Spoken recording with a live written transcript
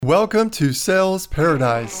Welcome to Sales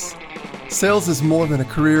Paradise. Sales is more than a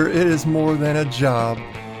career, it is more than a job.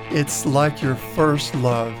 It's like your first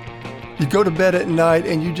love. You go to bed at night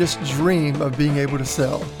and you just dream of being able to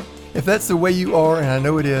sell. If that's the way you are, and I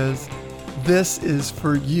know it is, this is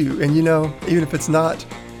for you. And you know, even if it's not,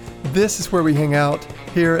 this is where we hang out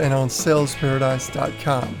here and on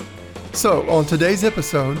salesparadise.com. So on today's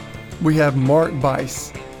episode, we have Mark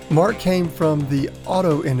Buice. Mark came from the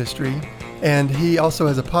auto industry, and he also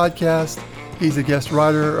has a podcast. He's a guest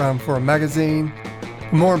writer for a magazine.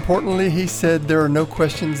 More importantly, he said there are no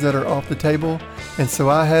questions that are off the table. And so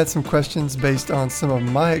I had some questions based on some of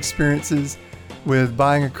my experiences with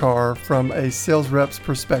buying a car from a sales rep's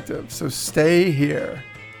perspective. So stay here.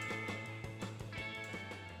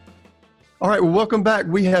 All right, well, welcome back.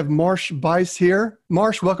 We have Marsh Buice here.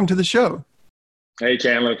 Marsh, welcome to the show. Hey,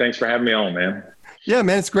 Chandler. Thanks for having me on, man. Yeah,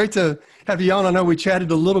 man, it's great to have you on. I know we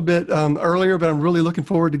chatted a little bit earlier, but I'm really looking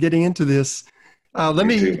forward to getting into this. Let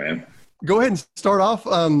me go ahead and start off.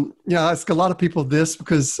 I ask a lot of people this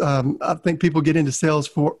because I think people get into sales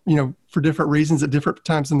for different reasons at different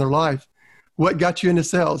times in their life. What got you into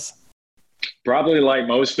sales? Probably like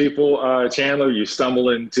most people, Chandler, you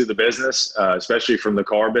stumble into the business, especially from the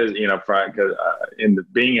car business,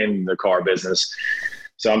 being in the car business.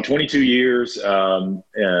 So I'm 22 years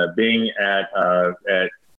being at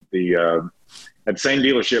the same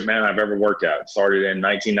dealership, man, I've ever worked at. Started in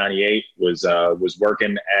 1998, was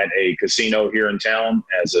working at a casino here in town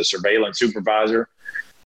as a surveillance supervisor.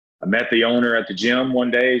 I met the owner at the gym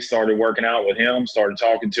one day, started working out with him, started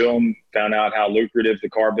talking to him, found out how lucrative the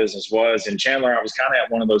car business was. And Chandler, I was kind of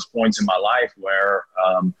at one of those points in my life where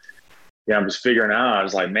I was figuring out, I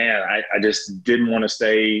was like, man, I just didn't want to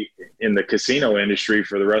stay in the casino industry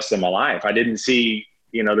for the rest of my life. I didn't see,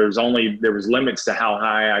 there was limits to how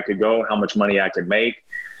high I could go, how much money I could make.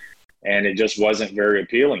 And it just wasn't very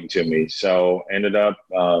appealing to me. So ended up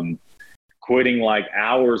quitting like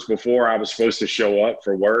hours before I was supposed to show up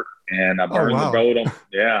for work. And I burned the boat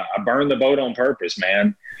I burned the boat on purpose,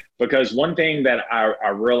 man. Because one thing that I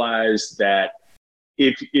realized that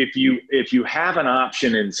if you have an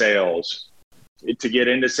option in sales to get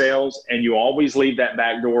into sales and you always leave that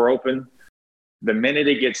back door open, the minute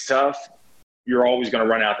it gets tough, you're always going to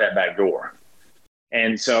run out that back door.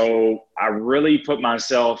 And so I really put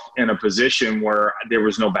myself in a position where there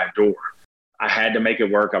was no back door. I had to make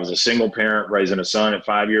it work. I was a single parent raising a son at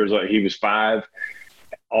 5 years old. He was 5,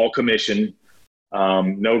 all commission,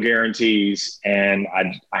 no guarantees. And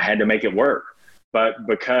I had to make it work. But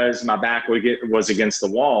because my back was against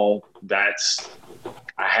the wall, I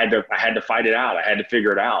had to fight it out. I had to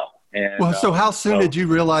figure it out. And so how soon did you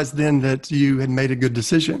realize then that you had made a good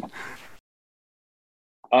decision?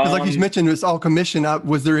 Because like you mentioned, it's all commission.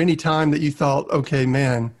 Was there any time that you thought, okay,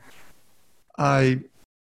 man, I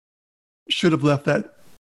should have left that?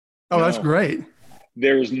 Oh, no. That's great.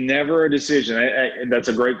 There was never a decision. That's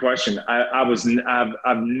a great question.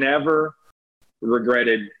 I've never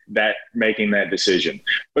regretted making that decision,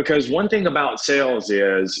 because one thing about sales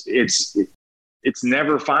is it's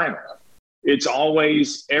never final. It's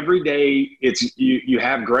always, every day you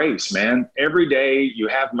have grace, man. Every day you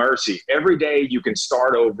have mercy. Every day you can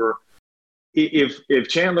start over. If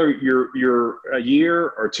Chandler, you're a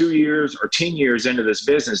year or 2 years or 10 years into this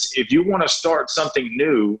business, if you want to start something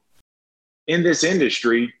new in this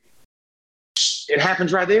industry, it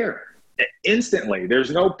happens right there. Instantly. There's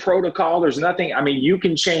no protocol. There's nothing. I mean, you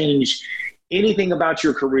can change anything about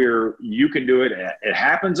your career. You can do it. It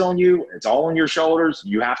happens on you. It's all on your shoulders.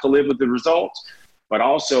 You have to live with the results, but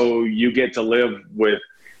also you get to live with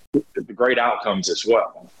the great outcomes as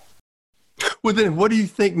well. Well, then what do you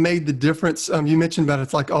think made the difference? You mentioned about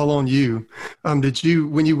it's like all on you.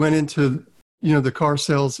 When you went into, the car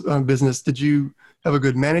sales business, did you have a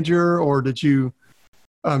good manager, or did you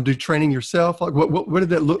do training yourself? Like what did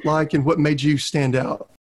that look like, and what made you stand out?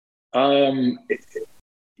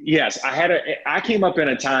 Yes, I came up in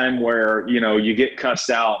a time where, you get cussed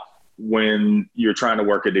out when you're trying to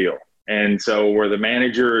work a deal. And so where the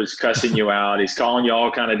manager is cussing you out, he's calling you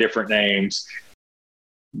all kind of different names.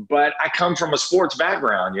 But I come from a sports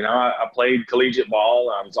background. I played collegiate ball.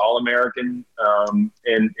 I was All-American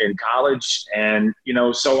in college. And,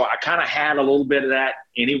 so I kind of had a little bit of that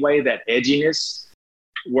anyway, that edginess,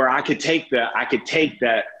 where I could take that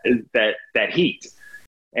heat.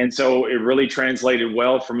 And so it really translated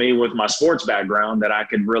well for me with my sports background, that I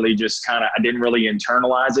could really just I didn't really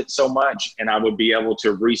internalize it so much, and I would be able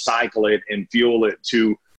to recycle it and fuel it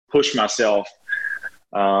to push myself,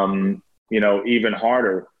 even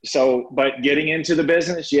harder. So, but getting into the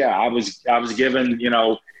business, I was given,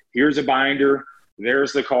 here's a binder,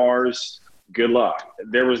 there's the cars, good luck.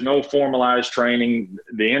 There was no formalized training.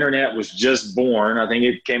 The internet was just born. I think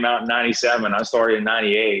it came out in 97. I started in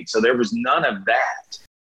 98. So there was none of that.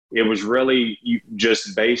 It was really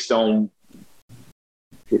just based on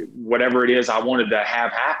whatever it is I wanted to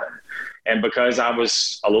have happen. And because I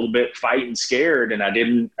was a little bit fighting scared and I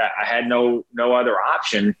had no other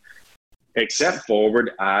option except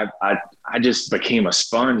forward, I just became a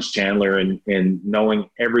sponge, Chandler, in knowing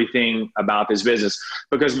everything about this business.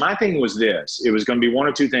 Because my thing was this: it was going to be one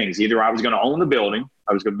of two things. Either I was going to own the building,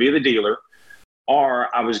 I was going to be the dealer,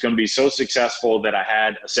 or I was going to be so successful that I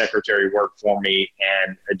had a secretary work for me,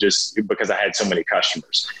 and just because I had so many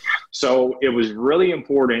customers. So it was really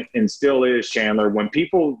important, and still is, Chandler, when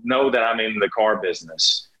people know that I'm in the car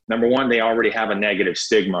business, number one, they already have a negative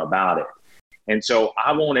stigma about it. And so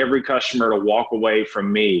I want every customer to walk away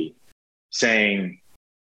from me saying,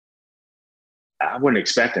 I wasn't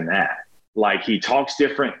expecting that. Like, he talks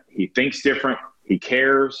different, he thinks different, he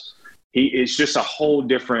cares. It's just a whole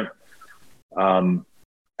different,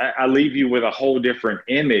 I leave you with a whole different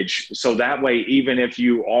image. So that way, even if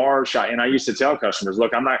you are shy, and I used to tell customers,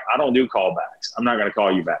 look, I don't do callbacks. I'm not going to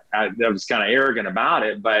call you back. I was kind of arrogant about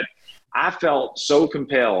it, but I felt so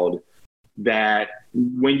compelled that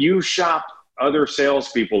when you shop other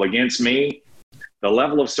salespeople against me, the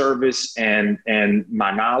level of service and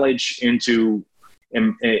my knowledge into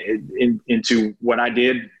what I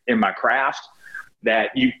did in my craft,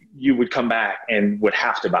 that you would come back and would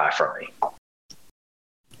have to buy from me.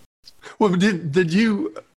 Well, did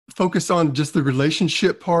you focus on just the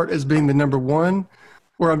relationship part as being the number one?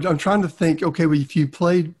 Or I'm trying to think, okay, well, if you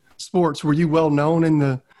played sports, were you well known in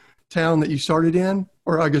the town that you started in,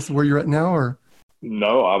 or I guess where you're at now, or?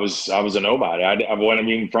 No, I was a nobody. I wasn't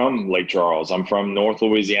even from Lake Charles. I'm from North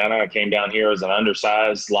Louisiana. I came down here as an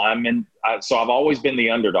undersized lineman. So I've always been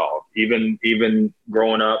the underdog, even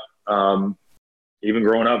growing up. Even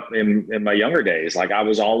growing up in my younger days, like, I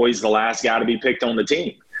was always the last guy to be picked on the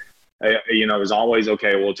team. It was always,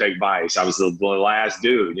 okay, we'll take Vice. I was the last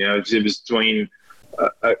dude. It was between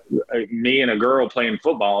me and a girl playing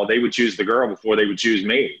football. They would choose the girl before they would choose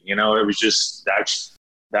me. It was just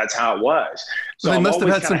that's how it was. So well, they must have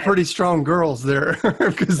had some pretty strong girls there.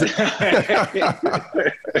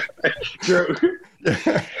 True.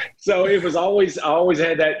 So it was always, I always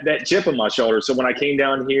had that chip on my shoulder. So when I came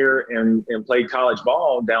down here and played college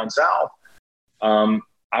ball down south,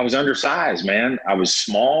 I was undersized, man. I was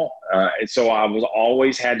small. And so I was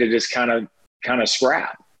always had to just kind of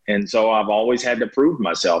scrap. And so I've always had to prove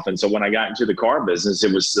myself. And so when I got into the car business,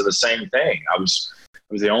 it was the same thing. I was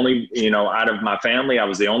the only, out of my family, I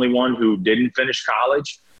was the only one who didn't finish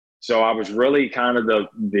college. So I was really kind of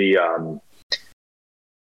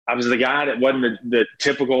I was the guy that wasn't the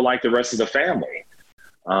typical, like the rest of the family.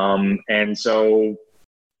 And so,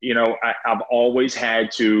 I've always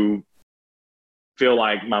had to feel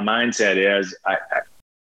like my mindset is I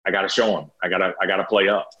got to show them. I got to play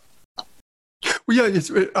up. Well,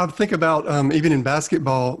 yeah, I think about even in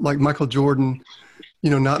basketball, like Michael Jordan,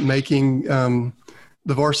 not making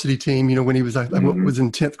the varsity team, when he was was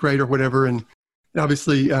in 10th grade or whatever. And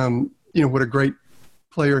obviously, what a great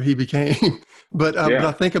player he became. But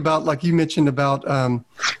I think about, like you mentioned about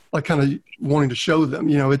like kind of wanting to show them,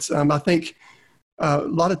 it's I think a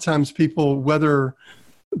lot of times people, whether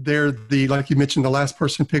they're like you mentioned, the last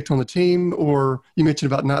person picked on the team, or you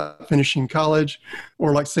mentioned about not finishing college,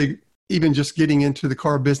 or like say even just getting into the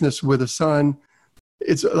car business with a son,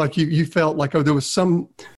 it's like you felt like, there was some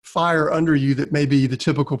fire under you that maybe the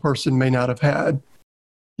typical person may not have had.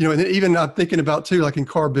 And even I'm thinking about too, like in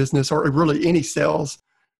car business or really any sales,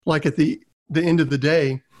 like at the end of the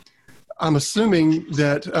day, I'm assuming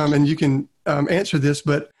that, and you can answer this,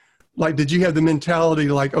 but like, did you have the mentality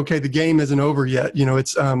like, okay, the game isn't over yet?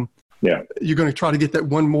 It's, you're going to try to get that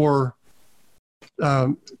one more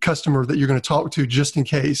customer that you're going to talk to just in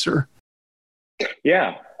case, or.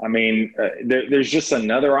 Yeah. I mean, there's just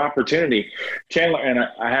another opportunity, Chandler, and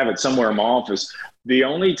I have it somewhere in my office. The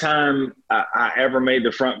only time I ever made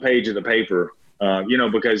the front page of the paper,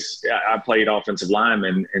 because I played offensive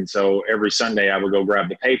lineman. And so every Sunday I would go grab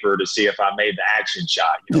the paper to see if I made the action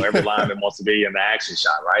shot. Every lineman wants to be in the action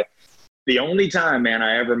shot, right? The only time, man,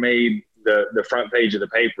 I ever made the front page of the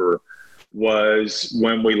paper was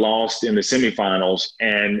when we lost in the semifinals.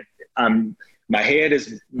 And my head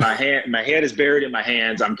is buried in my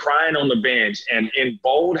hands. I'm crying on the bench, and in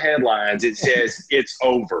bold headlines, it says, "It's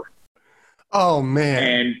over." Oh man.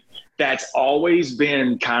 And that's always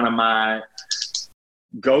been kind of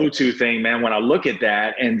go-to thing, man, when I look at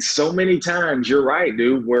that. And so many times, you're right,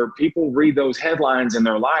 dude, where people read those headlines in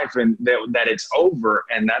their life and that it's over.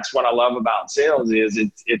 And that's what I love about sales is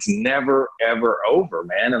it's never, ever over,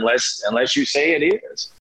 man, unless you say it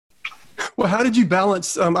is. Well, how did you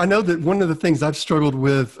balance? I know that one of the things I've struggled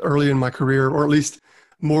with early in my career, or at least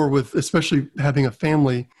more with, especially having a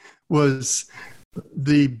family, was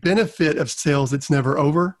the benefit of sales. It's never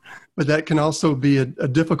over, but that can also be a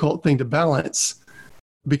difficult thing to balance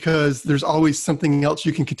because there's always something else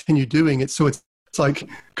you can continue doing it. So it's like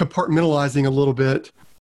compartmentalizing a little bit,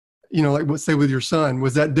 like let's say with your son,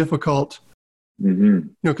 was that difficult? Mm-hmm.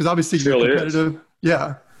 Because obviously you're competitive.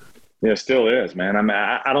 Yeah. Yeah, it still is, man. I mean,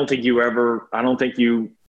 I don't think you ever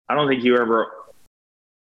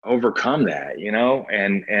overcome that,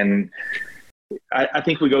 and I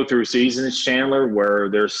think we go through seasons, Chandler, where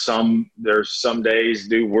there's some days,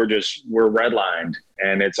 dude, we're redlined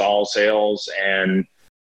and it's all sales, and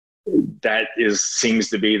that seems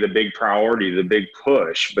to be the big priority, the big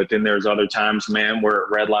push. But then there's other times, man, where it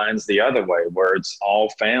redlines the other way, where it's all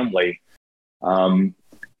family.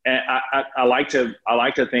 And I like to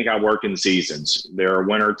think I work in seasons. There are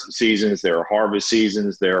winter seasons, there are harvest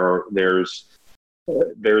seasons, there's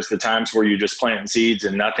the times where you're just planting seeds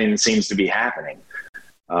and nothing seems to be happening.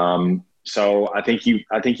 So I think you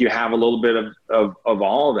have a little bit of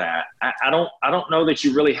all that. I don't know that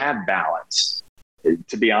you really have balance,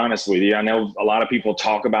 to be honest with you. I know a lot of people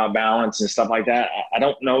talk about balance and stuff like that. I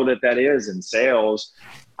don't know that is in sales.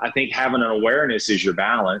 I think having an awareness is your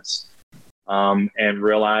balance, and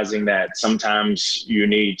realizing that sometimes you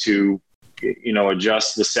need to,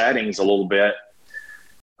 adjust the settings a little bit.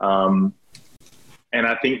 And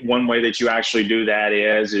I think one way that you actually do that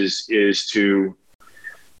is to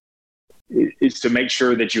make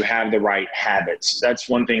sure that you have the right habits. That's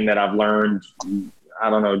one thing that I've learned, I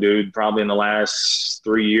don't know, dude, probably in the last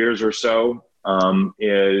 3 years or so,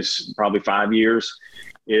 is probably 5 years,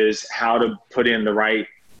 is how to put in the right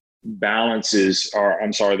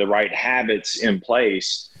the right habits in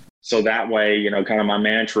place. So that way, kind of my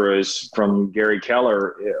mantra is from Gary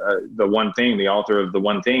Keller, the author of The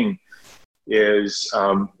One Thing, is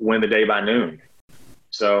win the day by noon.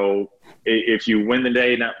 So if you win the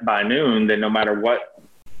day by noon, then no matter what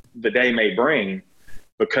the day may bring,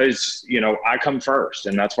 because, I come first.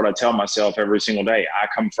 And that's what I tell myself every single day. I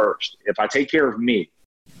come first. If I take care of me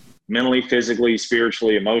mentally, physically,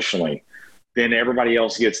 spiritually, emotionally, then everybody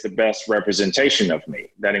else gets the best representation of me.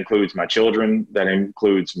 That includes my children, that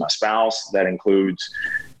includes my spouse, that includes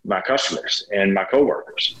my customers and my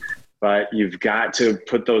coworkers. But you've got to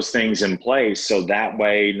put those things in place so that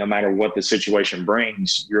way, no matter what the situation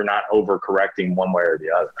brings, you're not overcorrecting one way or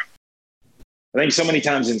the other. I think so many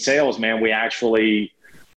times in sales, man, we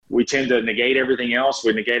tend to negate everything else.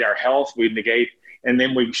 We negate our health, and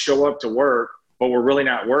then we show up to work, but we're really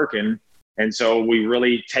not working. And so we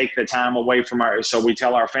really take the time away from so we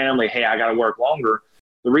tell our family, hey, I got to work longer.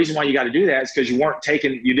 The reason why you got to do that is because you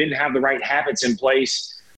didn't have the right habits in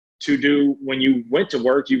place to do. When you went to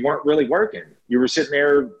work, you weren't really working. You were sitting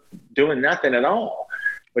there doing nothing at all.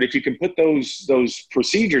 But if you can put those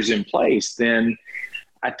procedures in place, then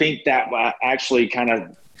I think that actually kind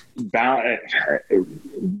of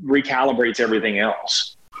recalibrates everything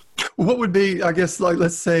else. What would be, I guess, like,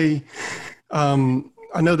 let's say,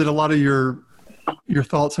 I know that a lot of your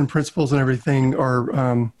thoughts and principles and everything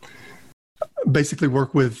are basically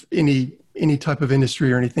work with any type of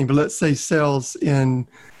industry or anything, but let's say sales in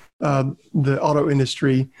the auto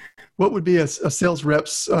industry. What would be a sales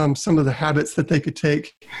rep's some of the habits that they could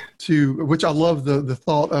take to, which I love the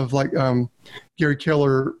thought of, like Gary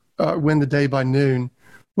Keller, win the day by noon.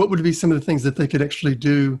 What would be some of the things that they could actually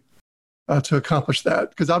do to accomplish that?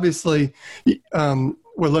 Because obviously,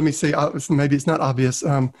 well, let me say, maybe it's not obvious.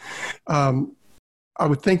 I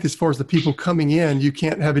would think as far as the people coming in, you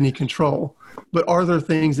can't have any control. But are there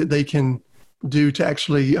things that they can do to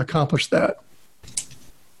actually accomplish that?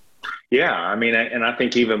 Yeah, I mean, and I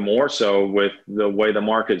think even more so with the way the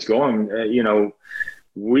market's going,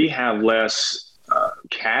 we have less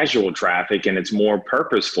casual traffic and it's more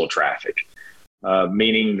purposeful traffic,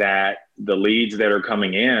 meaning that the leads that are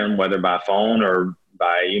coming in, whether by phone or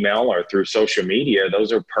by email or through social media,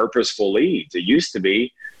 those are purposeful leads. It used to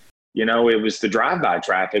be, it was the drive-by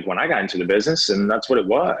traffic when I got into the business, and that's what it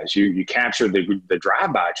was. You captured the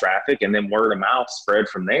drive-by traffic, and then word of mouth spread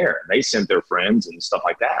from there. They sent their friends and stuff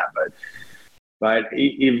like that. But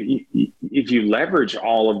if you leverage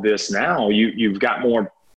all of this now, you've got more.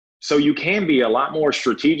 So you can be a lot more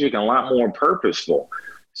strategic and a lot more purposeful.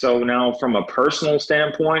 So now, from a personal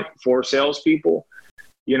standpoint for salespeople,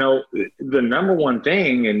 the number one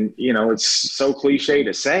thing, and, it's so cliche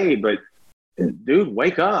to say, but dude,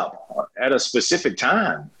 wake up at a specific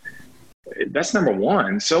time. That's number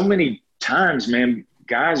one. So many times, man,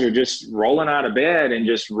 guys are just rolling out of bed and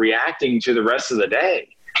just reacting to the rest of the day.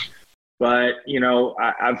 But,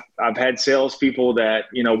 I've had salespeople that,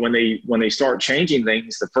 when they start changing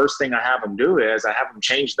things, the first thing I have them do is I have them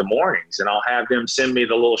change the mornings, and I'll have them send me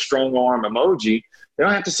the little strong arm emoji. They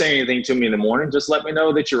don't have to say anything to me in the morning. Just let me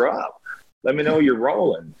know that you're up. Let me know you're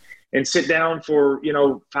rolling, and sit down for,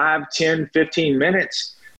 5, 10, 15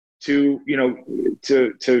 minutes to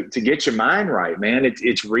get your mind right, man.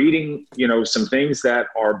 It's reading, some things that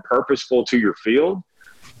are purposeful to your field,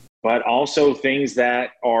 but also things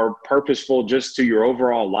that are purposeful just to your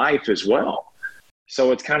overall life as well.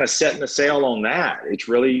 So it's kind of setting the sail on that. It's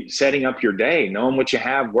really setting up your day, knowing what you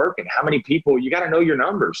have working. How many people, you got to know your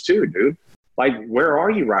numbers too, dude. Like, where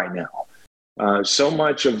are you right now? So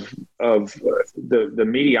much of the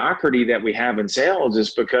mediocrity that we have in sales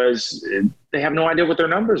is because they have no idea what their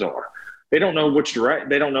numbers are. They don't know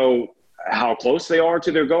they don't know how close they are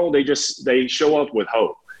to their goal. They show up with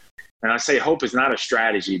hope. And I say hope is not a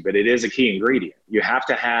strategy, but it is a key ingredient. You have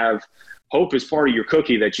to have hope as part of your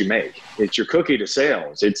cookie that you make. It's your cookie to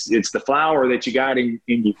sales. It's the flour that you got in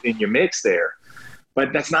your mix there.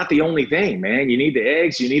 But that's not the only thing, man. You need the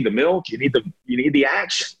eggs, you need the milk, you need the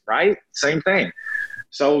action, right? Same thing.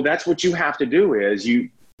 So that's what you have to do is you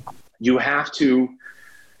have to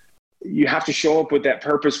show up with that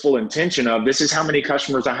purposeful intention of, this is how many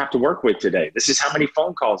customers I have to work with today. This is how many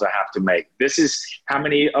phone calls I have to make. This is how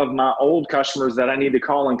many of my old customers that I need to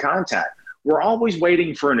call and contact. We're always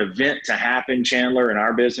waiting for an event to happen, Chandler, in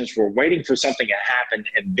our business. We're waiting for something to happen,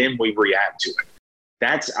 and then we react to it.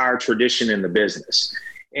 That's our tradition in the business.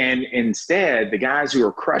 And instead, the guys who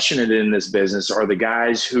are crushing it in this business are the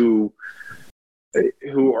guys who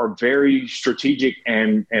are very strategic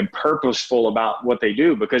and purposeful about what they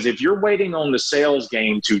do. Because if you're waiting on the sales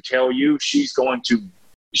game to tell you, she's going to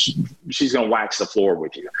wax the floor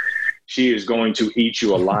with you. She is going to eat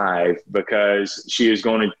you alive, because she is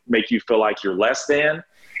going to make you feel like you're less than,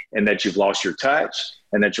 and that you've lost your touch,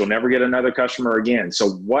 and that you'll never get another customer again. So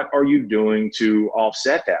what are you doing to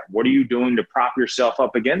offset that? What are you doing to prop yourself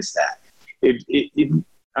up against that? Think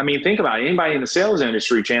about it. Anybody in the sales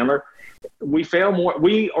industry, Chandler, we fail more.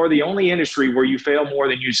 We are the only industry where you fail more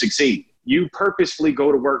than you succeed. You purposefully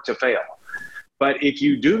go to work to fail. But if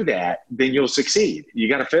you do that, then you'll succeed. You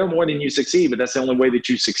got to fail more than you succeed, but that's the only way that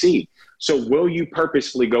you succeed. So will you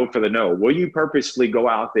purposefully go for the no? Will you purposefully go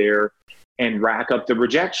out there and rack up the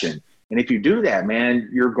rejection? And if you do that, man,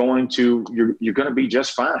 you're going to be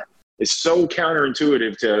just fine. It's so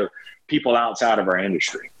counterintuitive to people outside of our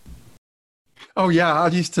industry. Oh yeah, I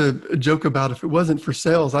used to joke about, if it wasn't for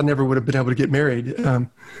sales, I never would have been able to get married.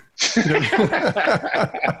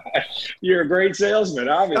 You're a great salesman,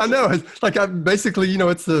 obviously. I know. It's like basically,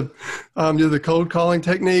 it's the cold calling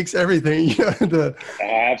techniques, everything.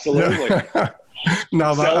 Absolutely.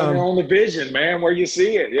 No, selling on the vision, man, where you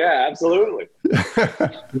see it. Yeah, absolutely.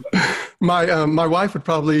 My wife would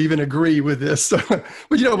probably even agree with this. But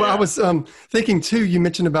I was thinking too. You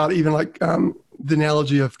mentioned about even like the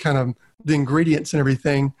analogy of kind of the ingredients and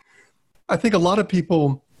everything. I think a lot of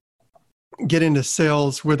people get into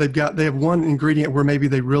sales where they have one ingredient where maybe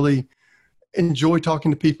they really enjoy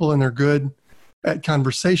talking to people and they're good at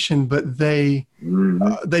conversation, but they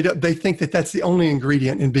think that that's the only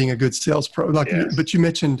ingredient in being a good sales pro. Like, yes. But you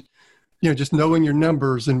mentioned, just knowing your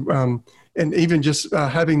numbers and even just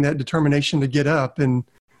having that determination to get up. And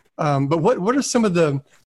but what are some of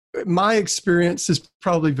my experience is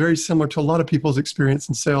probably very similar to a lot of people's experience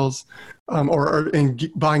in sales, or in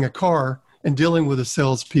buying a car and dealing with the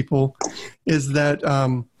salespeople, is that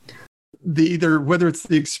whether it's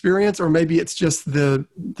the experience or maybe it's just the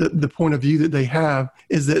point of view that they have,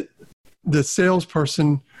 is that the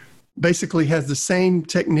salesperson basically has the same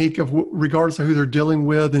technique of regardless of who they're dealing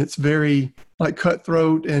with, and it's very like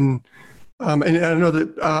cutthroat and I know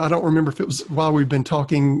that I don't remember if it was while we've been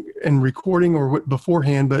talking and recording or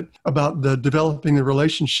beforehand, but about developing the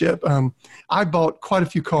relationship. I bought quite a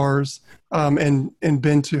few cars and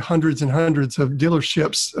been to hundreds and hundreds of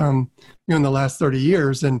dealerships in the last 30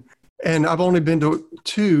 years. And I've only been to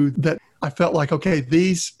 2 that I felt like, okay,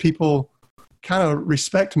 these people kind of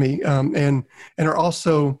respect me and are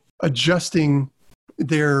also adjusting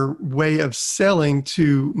their way of selling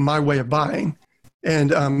to my way of buying.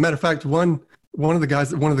 And matter of fact, one of the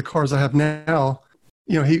guys, one of the cars I have now,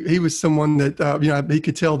 he was someone that, he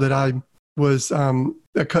could tell that I was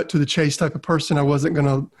a cut to the chase type of person. I wasn't going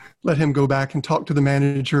to let him go back and talk to the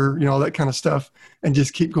manager, all that kind of stuff, and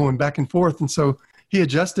just keep going back and forth. And so he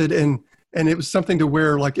adjusted, and it was something to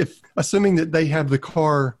where, like, if assuming that they have the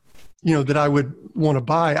car, that I would want to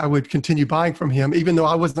buy, I would continue buying from him, even though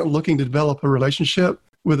I wasn't looking to develop a relationship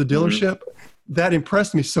with a dealership. That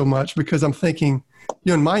impressed me so much because I'm thinking,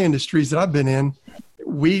 in my industries that I've been in,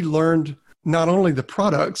 we learned not only the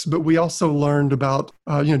products, but we also learned about,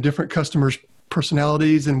 different customers'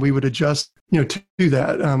 personalities, and we would adjust, to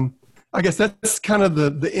that. I guess that's kind of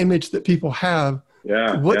the image that people have.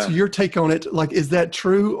 Yeah. What's your take on it? Like, is that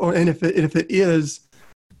true? And if it is,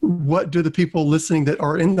 what do the people listening that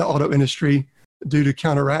are in the auto industry do to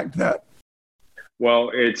counteract that? Well,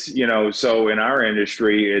 it's, so in our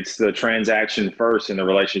industry, it's the transaction first and the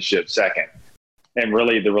relationship second. And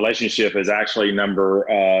really the relationship is actually number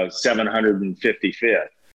 755th.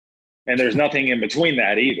 And there's nothing in between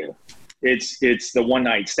that either. It's the one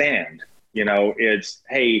night stand. It's,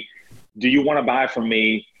 hey, do you want to buy from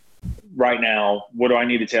me right now? What do I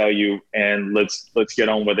need to tell you? And let's get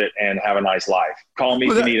on with it and have a nice life. Call me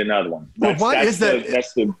if you need another one.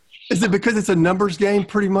 Is it because it's a numbers game,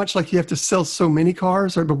 pretty much? Like you have to sell so many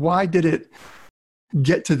cars, but why did it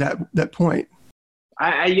get to that point?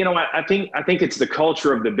 I think it's the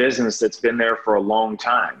culture of the business that's been there for a long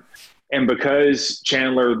time. And because,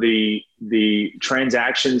 Chandler, the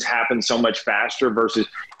transactions happen so much faster versus,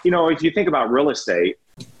 if you think about real estate,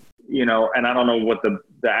 and I don't know what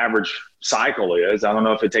the average cycle is. I don't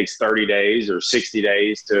know if it takes 30 days or 60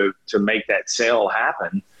 days to make that sale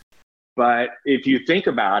happen. But if you think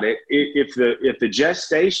about it, if the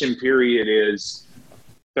gestation period is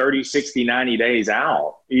 30, 60, 90 days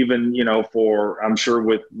out, even, I'm sure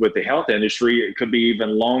with the health industry, it could be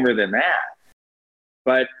even longer than that.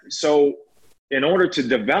 But so in order to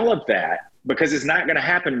develop that, because it's not going to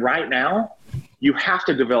happen right now, you have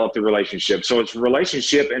to develop the relationship. So it's a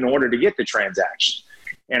relationship in order to get the transaction.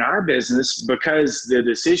 In our business, because the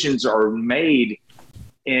decisions are made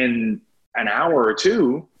in an hour or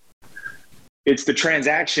two, it's the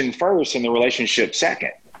transaction first and the relationship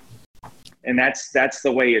second. And that's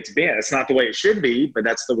the way it's been. It's not the way it should be, but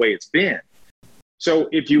that's the way it's been. So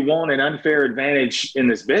if you want an unfair advantage in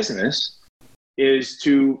this business, is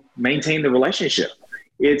to maintain the relationship.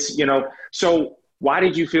 It's, so why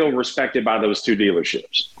did you feel respected by those two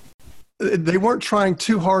dealerships? They weren't trying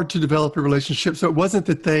too hard to develop a relationship. So it wasn't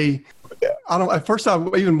that at first I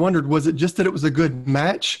even wondered, was it just that it was a good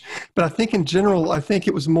match? But I think in general,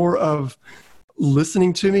 it was more of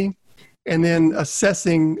listening to me and then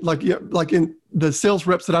assessing, like in the sales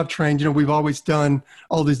reps that I've trained, we've always done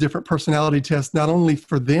all these different personality tests, not only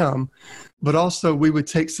for them, but also we would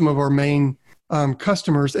take some of our main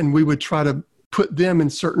customers and we would try to put them in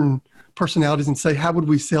certain personalities and say, how would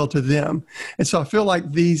we sell to them? And so I feel like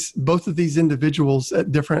both of these individuals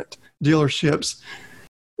at different dealerships,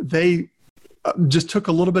 they just took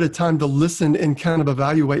a little bit of time to listen and kind of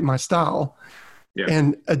evaluate my style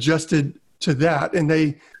and adjusted to that.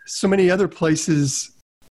 And so many other places,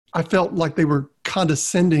 I felt like they were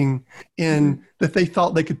condescending in that they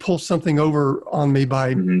thought they could pull something over on me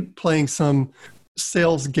by playing some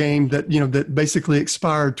sales game that, that basically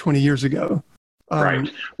expired 20 years ago.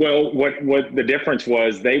 Right. Well, what the difference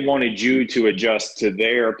was, they wanted you to adjust to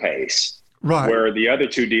their pace, right? Where the other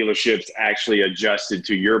two dealerships actually adjusted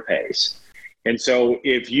to your pace. And so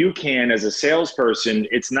if you can, as a salesperson,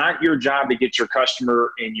 it's not your job to get your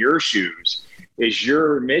customer in your shoes. It's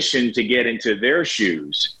your mission to get into their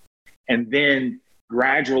shoes and then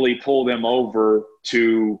gradually pull them over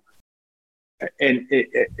to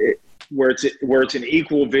where it's an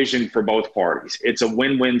equal vision for both parties. It's a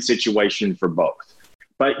win-win situation for both.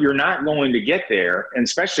 But you're not going to get there, and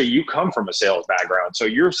especially you come from a sales background. So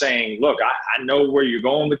you're saying, look, I know where you're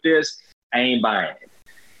going with this. I ain't buying it.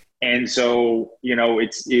 And so,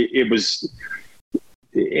 it was,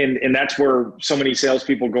 and that's where so many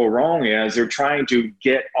salespeople go wrong, is they're trying to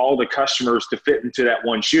get all the customers to fit into that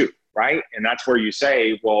one shoe, right? And that's where you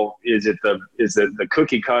say, well, is it the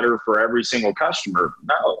cookie cutter for every single customer?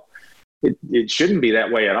 No. It shouldn't be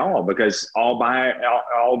that way at all, because all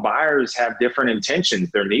buyers have different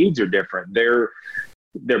intentions. Their needs are different. Their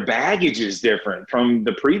baggage is different from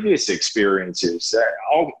the previous experiences.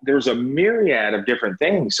 There's a myriad of different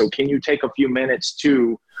things. So can you take a few minutes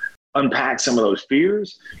to unpack some of those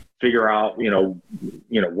fears, figure out,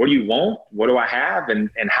 what do you want? What do I have?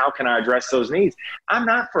 And how can I address those needs? I'm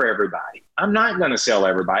not for everybody. I'm not going to sell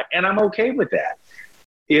everybody. And I'm okay with that.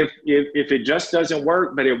 If it just doesn't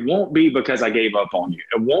work, but it won't be because I gave up on you.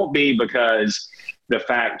 It won't be because the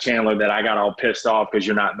fact, Chandler, that I got all pissed off because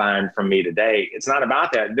you're not buying from me today. It's not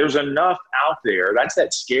about that. There's enough out there. That's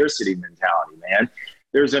that scarcity mentality, man.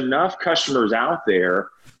 There's enough customers out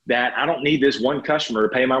there that I don't need this one customer to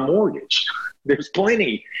pay my mortgage. There's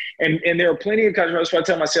plenty. And there are plenty of customers. That's what I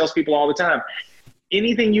tell my salespeople all the time.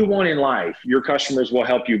 Anything you want in life, your customers will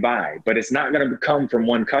help you buy, but it's not going to come from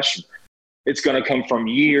one customer. It's going to come from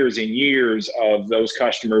years and years of those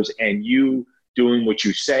customers and you doing what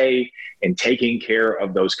you say and taking care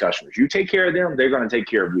of those customers. You take care of them, they're going to take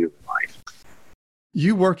care of you in life.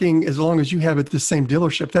 You working as long as you have at the same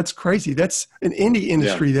dealership, that's crazy. That's in any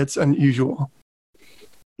industry, that's unusual.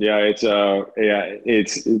 Yeah,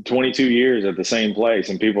 it's 22 years at the same place,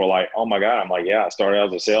 and people are like, "Oh my God!" I'm like, "Yeah, I started out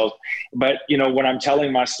as a sales." But when I'm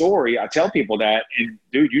telling my story, I tell people that, and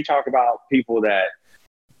dude, you talk about people that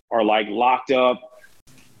are like locked up.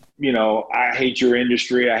 I hate your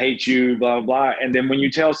industry, I hate you, blah blah blah. And then when you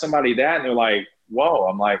tell somebody that, and they're like, "Whoa!"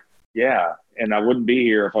 I'm like, "Yeah," and I wouldn't be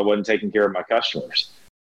here if I wasn't taking care of my customers.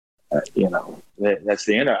 That's the end of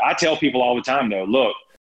it. I tell people all the time, though, look.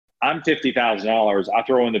 I'm $50,000. I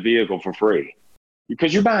throw in the vehicle for free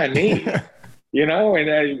because you're buying me,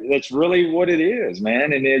 and that's really what it is,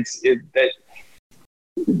 man. And that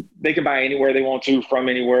they can buy anywhere they want to, from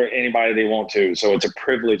anywhere, anybody they want to. So it's a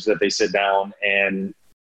privilege that they sit down and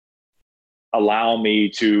allow me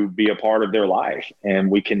to be a part of their life.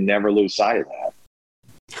 And we can never lose sight of that.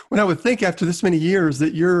 Well, I would think after this many years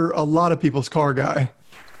that you're a lot of people's car guy.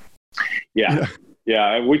 Yeah.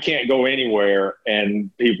 Yeah, we can't go anywhere,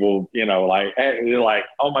 and people, they're like,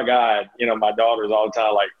 "Oh my God," my daughters all the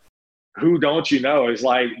time, like, "Who don't you know?" It's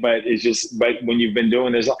like, but when you've been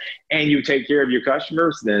doing this and you take care of your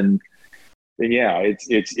customers, then yeah,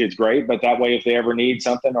 it's great. But that way, if they ever need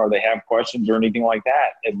something or they have questions or anything like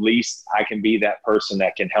that, at least I can be that person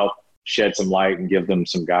that can help shed some light and give them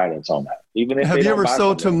some guidance on that. Even if have you ever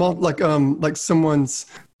sold to like someone's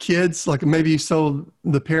kids, like maybe you sold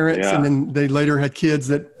the parents and then they later had kids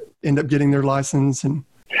that end up getting their license? And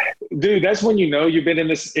dude, that's when you've been in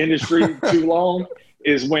this industry too long,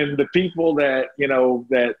 is when the people that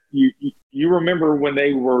that you remember when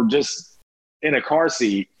they were just in a car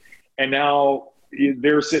seat and now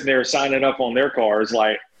they're sitting there signing up on their cars,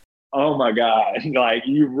 like, oh my God, like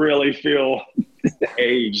you really feel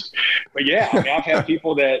aged. But yeah, I've had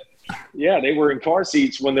people that they were in car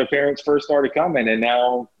seats when their parents first started coming, and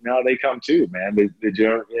now they come too, man.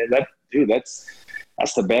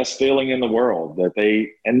 That's the best feeling in the world, that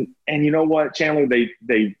they and you know what, Chandler,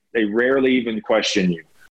 they rarely even question you.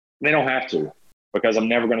 They don't have to, because I'm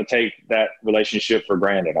never going to take that relationship for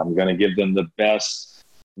granted. I'm going to give them the best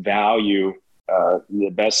value, the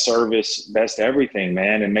best service, best everything,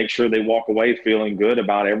 man, and make sure they walk away feeling good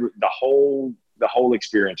about the whole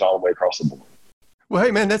experience all the way across the board. Well, hey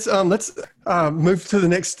man, let's move to the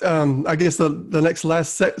next, I guess the next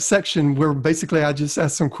last section, where basically I just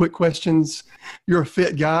ask some quick questions. You're a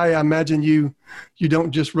fit guy. I imagine you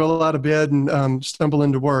don't just roll out of bed and stumble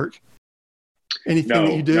into work. Anything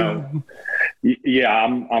that you do? No. Yeah,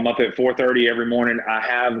 I'm up at 4:30 every morning.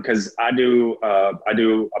 Because I do a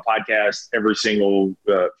podcast every single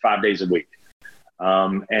 5 days a week,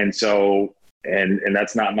 and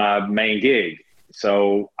that's not my main gig.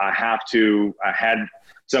 So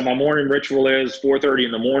so my morning ritual is 4:30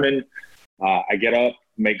 in the morning. I get up,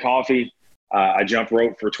 make coffee. I jump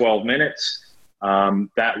rope for 12 minutes.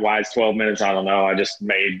 Why it's 12 minutes, I don't know. I just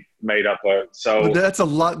made up But that's a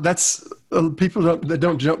lot. That's people that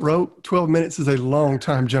don't jump rope. 12 minutes is a long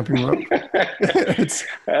time jumping rope. But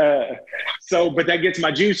that gets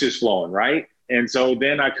my juices flowing, right? And so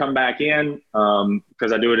then I come back in,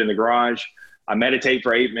 because I do it in the garage. I meditate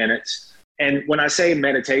for 8 minutes. And when I say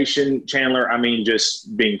meditation, Chandler, I mean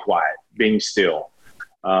just being quiet, being still,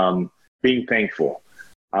 being thankful.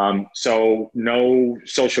 So no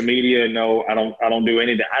social media. No, I don't do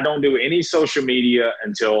anything. I don't do any social media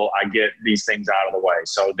until I get these things out of the way.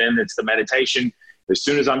 So then it's the meditation. As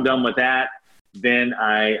soon as I'm done with that, then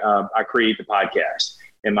I create the podcast.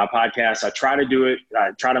 In my podcast, I try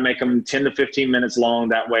to make them 10 to 15 minutes long.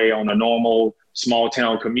 That way, on a normal small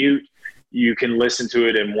town commute, you can listen to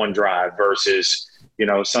it in one drive versus,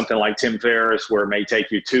 something like Tim Ferriss, where it may take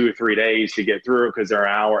you 2 or 3 days to get through because they're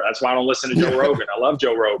an hour. That's why I don't listen to Joe Rogan. I love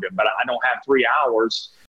Joe Rogan, but I don't have 3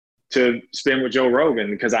 hours to spend with Joe Rogan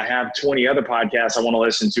because I have 20 other podcasts I want to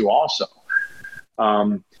listen to also.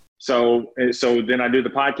 So then I do the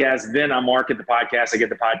podcast, then I market the podcast, I get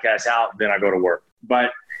the podcast out, then I go to work.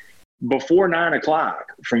 But before 9 o'clock,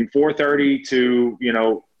 from 4:30 to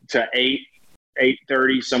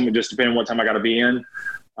 8:30, some just depending on what time I got to be in.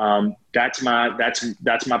 That's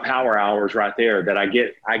my power hours right there, that I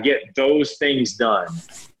get those things done.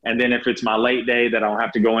 And then if it's my late day that I don't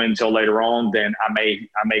have to go in until later on, then I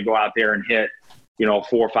may go out there and hit, a 4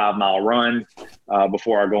 or 5 mile run,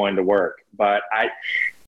 before I go into work. But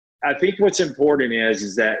I think what's important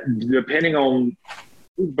is that depending on,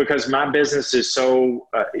 because my business is so,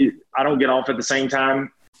 I don't get off at the same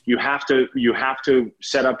time. You have to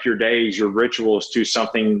set up your days, your rituals to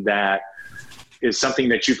something that is something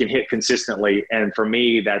that you can hit consistently. And for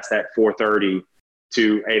me, that's that 4:30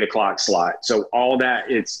 to 8 o'clock slot. So all that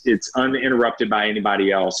it's uninterrupted by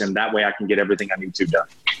anybody else. And that way I can get everything I need to done.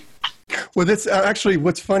 Well, that's actually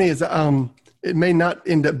what's funny is it may not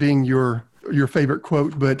end up being your favorite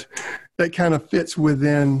quote, but that kind of fits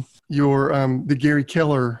within your the Gary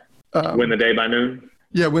Keller. Win the day by noon.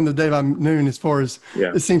 Yeah, win the day by noon. As far as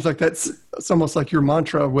it seems like it's almost like your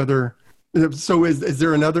mantra. Whether so is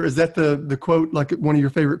there another? Is that the quote, like one of your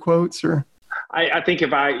favorite quotes, or? I think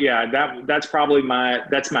that's probably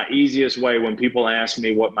that's my easiest way when people ask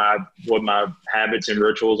me what my habits and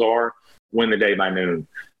rituals are. Win the day by noon,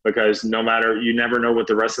 because you never know what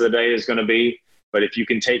the rest of the day is going to be. But if you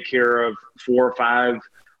can take care of 4 or 5,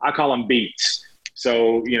 I call them beats.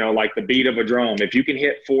 So, like the beat of a drum, if you can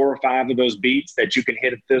hit 4 or 5 of those beats, that you can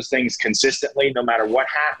hit those things consistently, no matter what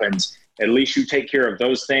happens, at least you take care of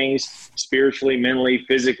those things spiritually, mentally,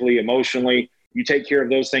 physically, emotionally. You take care of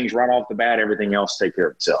those things right off the bat, everything else take care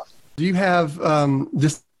of itself. Do you have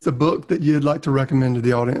just a book that you'd like to recommend to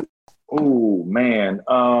the audience? Oh, man.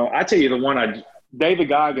 I tell you the one, David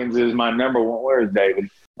Goggins is my number one. Where is David?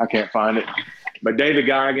 I can't find it. But David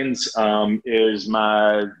Goggins is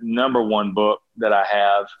my number one book that I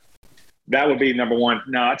have. That would be number one.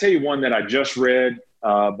 Now, I'll tell you one that I just read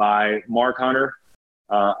by Mark Hunter,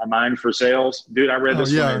 A Mind for Sales. Dude, I read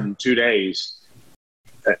this one in 2 days.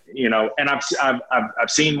 And I've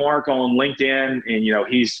seen Mark on LinkedIn, and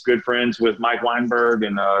he's good friends with Mike Weinberg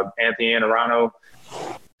and Anthony Anarano.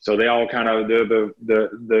 So they all kind of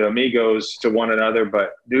the amigos to one another.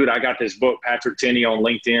 But dude, I got this book. Patrick Tenney on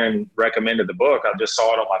LinkedIn recommended the book. I just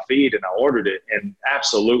saw it on my feed and I ordered it, and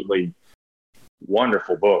absolutely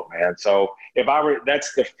wonderful book, man. So that's my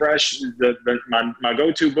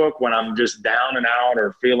go-to book when I'm just down and out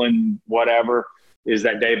or feeling whatever, is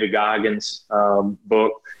that David Goggins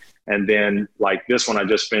book. And then like this one I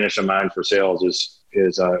just finished, A Mind for Sales,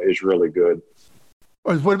 is really good.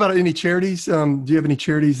 What about any charities? Do you have any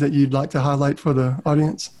charities that you'd like to highlight for the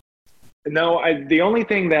audience? No, the only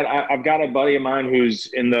thing that I've got a buddy of mine who's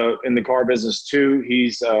in the car business too.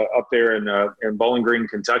 He's up there in Bowling Green,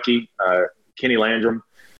 Kentucky, Kenny Landrum.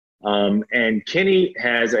 And Kenny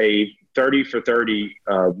has a 30 for 30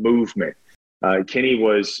 movement. Kenny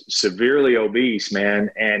was severely obese, man.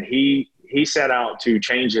 And he set out to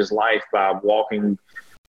change his life by walking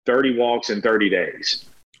 30 walks in 30 days.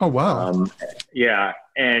 Oh, wow. Yeah.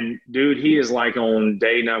 And dude, he is like on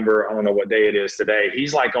day number, I don't know what day it is today.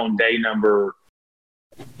 He's like on day number,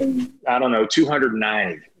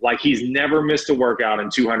 290. Like he's never missed a workout in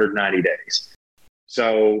 290 days.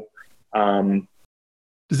 So,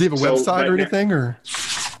 does he have a website or anything, or?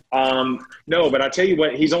 No, but I tell you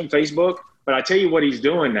what, he's on Facebook, but I tell you what he's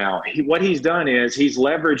doing now. What he's done is he's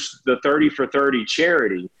leveraged the 30 for 30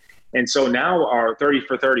 charity. And so now our 30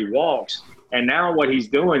 for 30 walks. And now what he's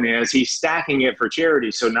doing is he's stacking it for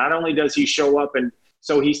charity. So not only does he show up, and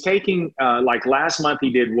so he's taking, like last month he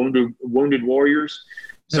did Wounded Warriors.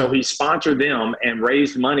 So he sponsored them and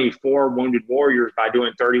raised money for Wounded Warriors by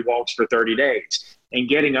doing 30 walks for 30 days and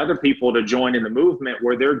getting other people to join in the movement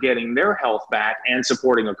where they're getting their health back and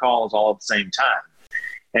supporting a cause all at the same time.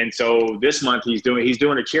 And so this month he's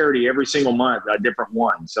doing a charity every single month, a different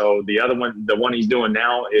one. So the one he's doing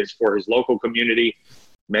now is for his local community,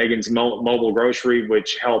 Megan's Mobile Grocery,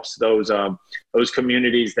 which helps those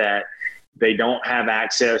communities that they don't have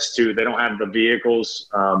access to. They don't have the vehicles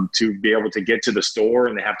to be able to get to the store,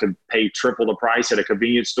 and they have to pay triple the price at a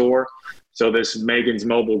convenience store. So this Megan's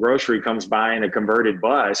Mobile Grocery comes by in a converted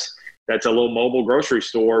bus that's a little mobile grocery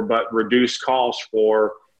store, but reduced cost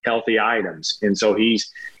for healthy items. And so he's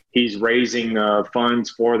raising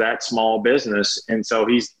funds for that small business, and so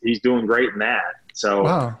he's doing great in that. So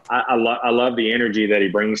wow. I love the energy that he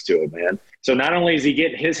brings to it, man. So not only is he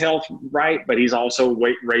getting his health right, but he's also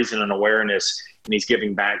raising an awareness, and he's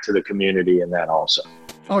giving back to the community in that also.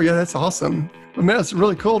 Oh yeah, that's awesome. I mean, it's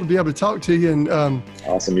really cool to be able to talk to you, and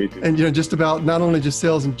awesome, you too. And just about not only just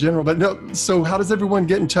sales in general, but no. So how does everyone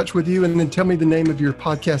get in touch with you? And then tell me the name of your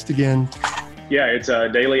podcast again. Yeah, it's a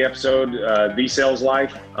daily episode. The Sales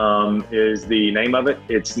Life is the name of it.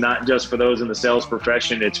 It's not just for those in the sales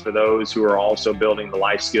profession. It's for those who are also building the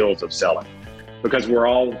life skills of selling, because we're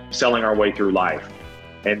all selling our way through life.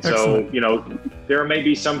 And so, there may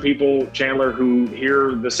be some people, Chandler, who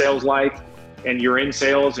hear the sales life and you're in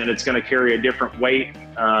sales, and it's going to carry a different weight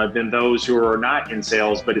than those who are not in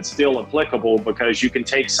sales, but it's still applicable because you can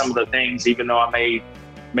take some of the things, even though I may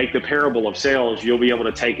make the parable of sales, you'll be able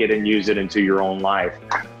to take it and use it into your own life.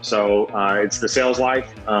 So it's The Sales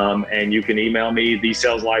Life, and you can email me,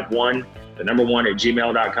 thesaleslife1, the number 1 at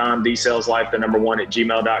gmail.com, thesaleslife, the number 1 at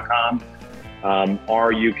gmail.com.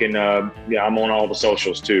 Or you can, I'm on all the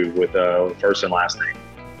socials too with first and last name.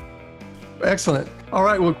 Excellent. All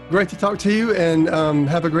right. Well, great to talk to you, and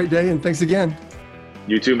have a great day. And thanks again.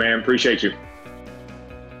 You too, man. Appreciate you.